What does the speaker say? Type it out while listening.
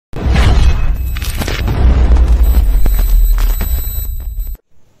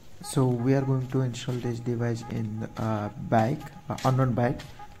So we are going to install this device in bike, unknown bike.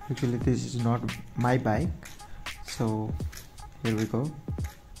 Actually this is not my bike. So here we go.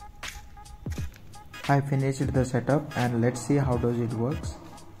 I finished the setup and let's see how does it works.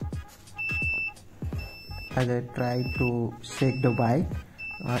 As I try to shake the bike,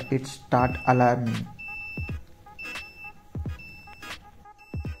 it start alarming.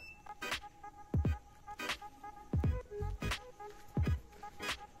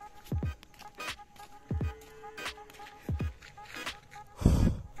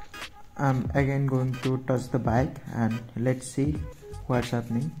 I'm again going to touch the bike and let's see what's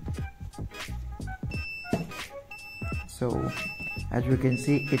happening. So as we can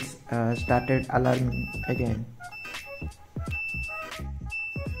see, it's started alarming again.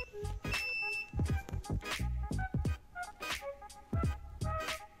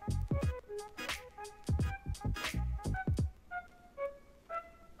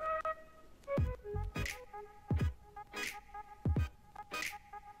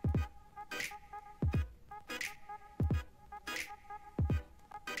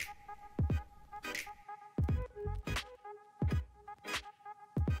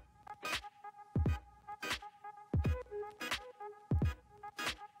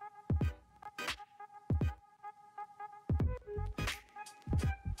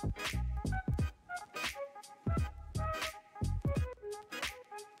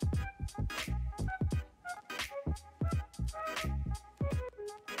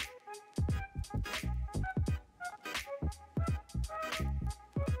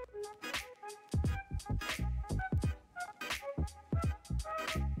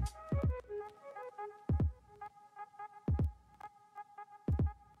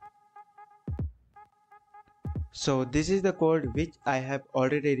 So this is the code which I have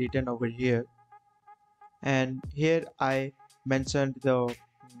already written over here, and here I mentioned the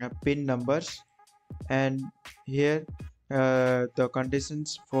pin numbers, and here the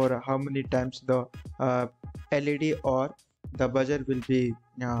conditions for how many times the LED or the buzzer will be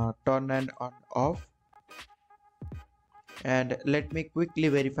turned and on off. And let me quickly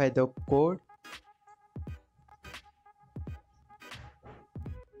verify the code.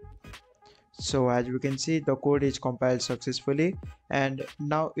 So as we can see, the code is compiled successfully, and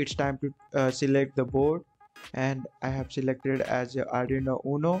now it's time to select the board, and I have selected as Arduino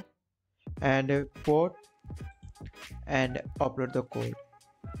Uno and port and upload the code.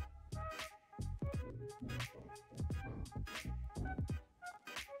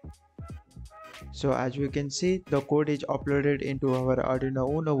 So as we can see, the code is uploaded into our Arduino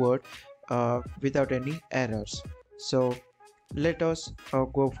Uno board without any errors. So let us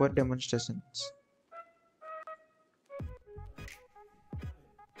go for demonstrations.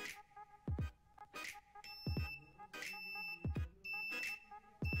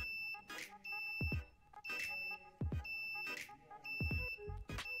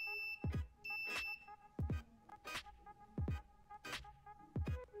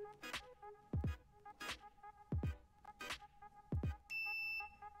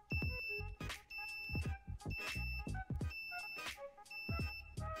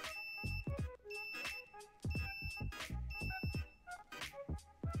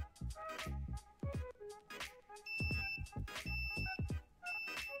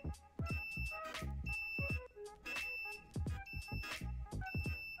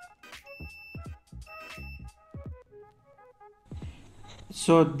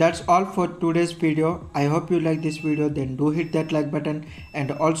 So that's all for today's video. I hope you like this video. Then do hit that like button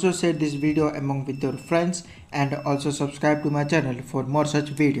and also share this video among with your friends, and also subscribe to my channel for more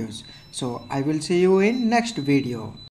such videos. So I will see you in next video.